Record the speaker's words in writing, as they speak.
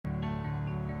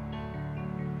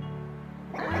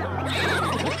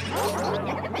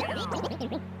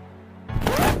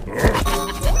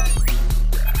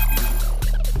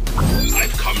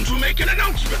I've come to make an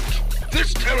announcement.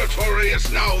 This territory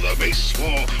is now the base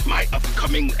for my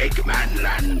upcoming Eggman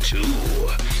Land 2.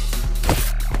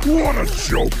 What a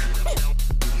joke!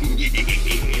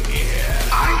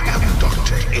 I am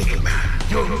Dr.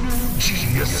 Eggman, your new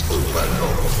genius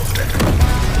overlord.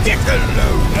 Get a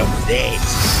load of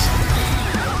this!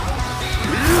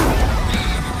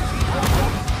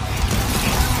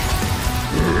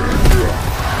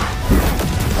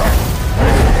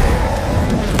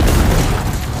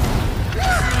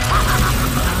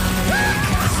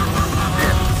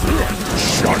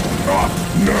 Shut up,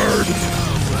 nerd!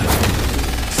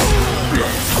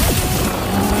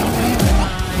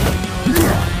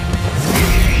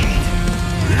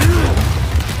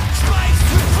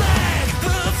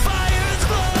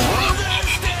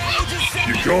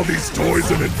 You call these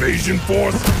toys an invasion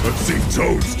force? I've seen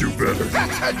toads do better.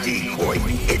 That's a decoy,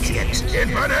 idiot.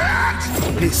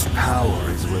 Infinite! This power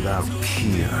is without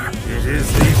peer. It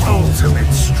is the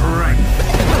ultimate strength.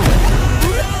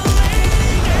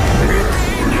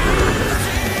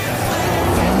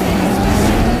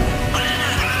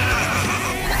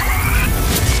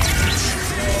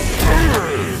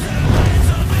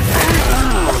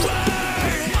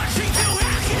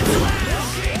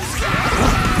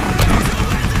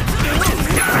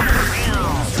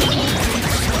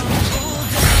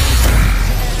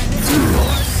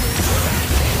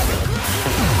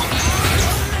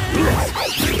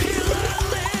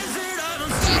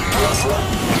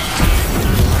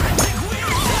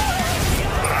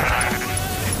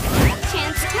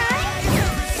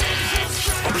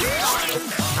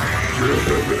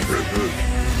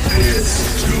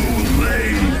 It's too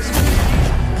late!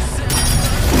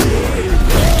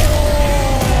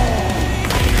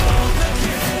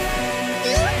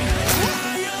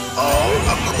 All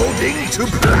according to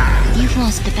plan. You've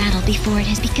lost the battle before it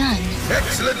has begun.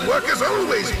 Excellent work as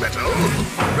always, Metal.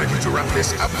 Ready to wrap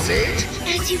this up, Sage?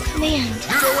 As you command.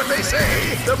 You know what they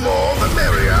say, the more the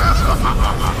merrier.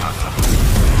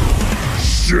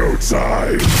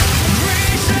 Showtime!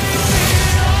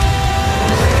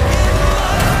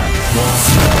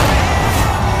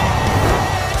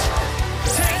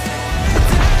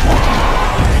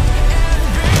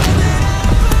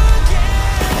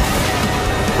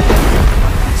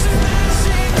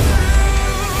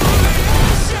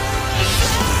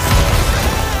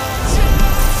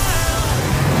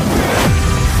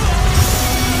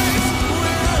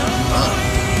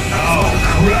 I'll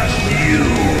crush you!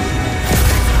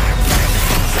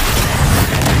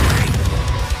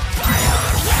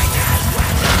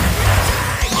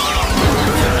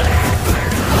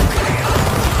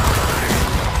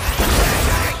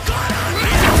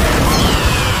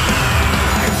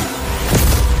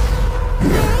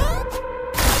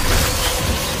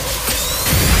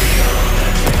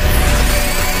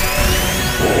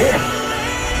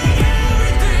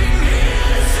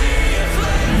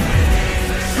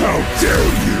 How dare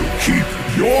you keep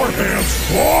your hands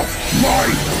off my...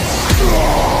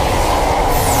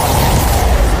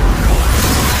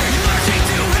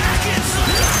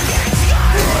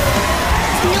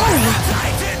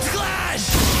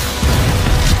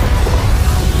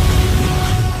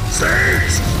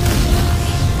 Sage!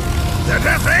 The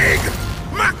Death Egg!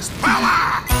 Max power!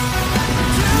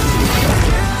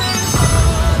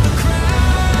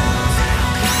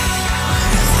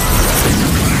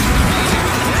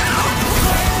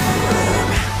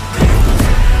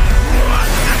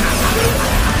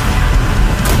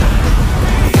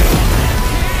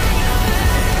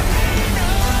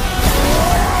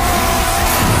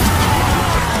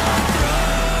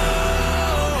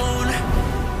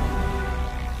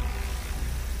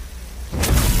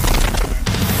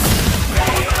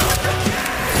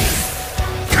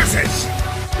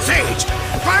 Sage!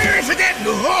 Fire it again!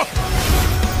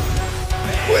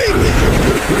 Wait!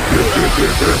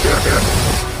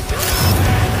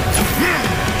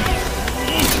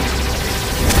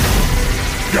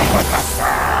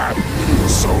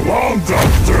 So long,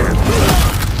 Doctor!